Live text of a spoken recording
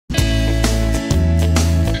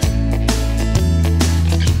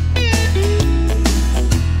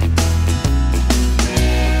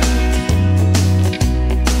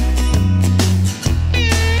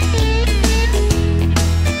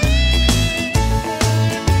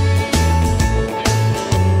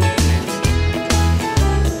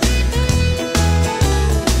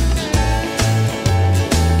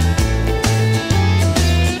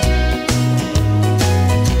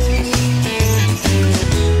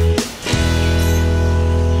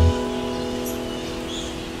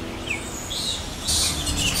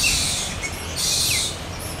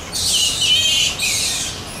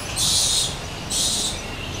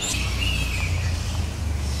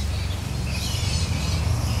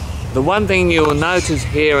The one thing you'll notice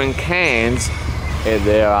here in Cairns is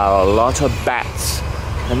there are a lot of bats,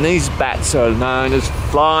 and these bats are known as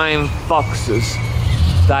flying foxes.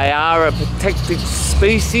 They are a protected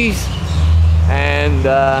species, and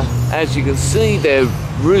as you can see, they're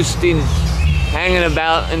roosting, hanging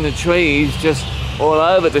about in the trees just all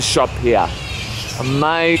over the shop here.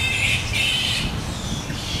 Amazing.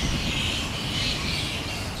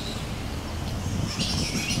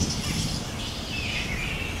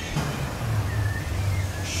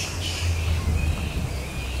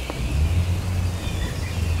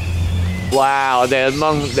 Wow, they're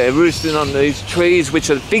roosting on these trees, which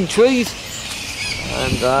are big trees,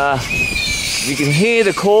 and you can hear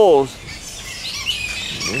the calls.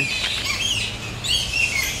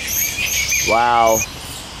 Wow.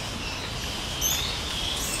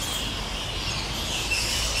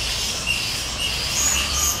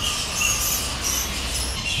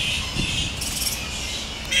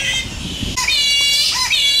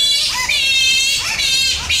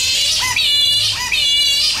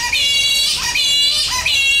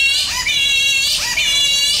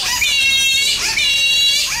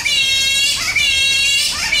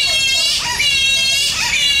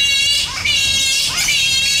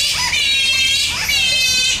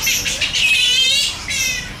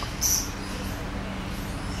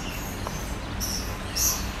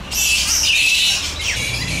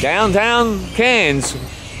 Downtown Cairns.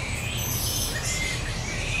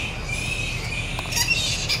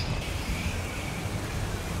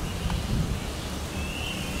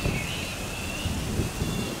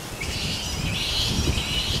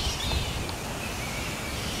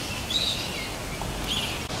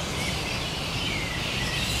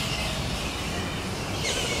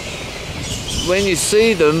 When you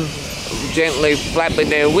see them gently flapping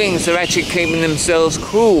their wings, they're actually keeping themselves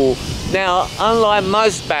cool. Now, unlike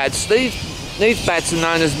most bats, these bats are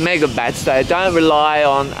known as mega bats. They don't rely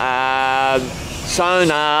on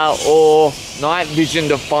sonar or night vision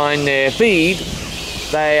to find their feed.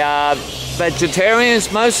 They are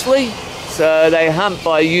vegetarians mostly, so they hunt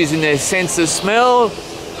by using their sense of smell,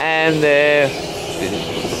 and they're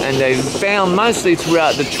found mostly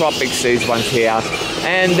throughout the tropics, these ones here.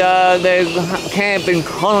 And they camp in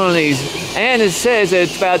colonies, and it says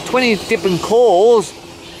there's about 20 different calls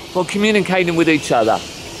for communicating with each other.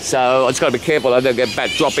 So I just got to be careful I don't get bat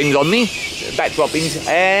droppings on me. Bat droppings.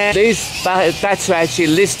 And these bats are actually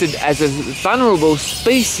listed as a vulnerable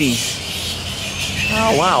species.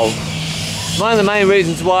 Oh wow. One of the main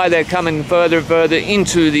reasons why they're coming further and further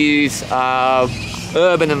into these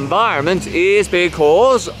urban environments is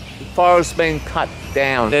because the forest's been cut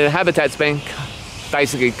down. Their habitat's been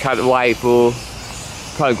basically cut away for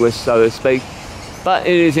progress, so to speak. But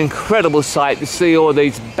it is an incredible sight to see all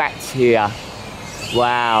these bats here.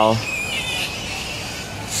 Wow.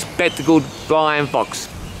 Spectacled flying fox.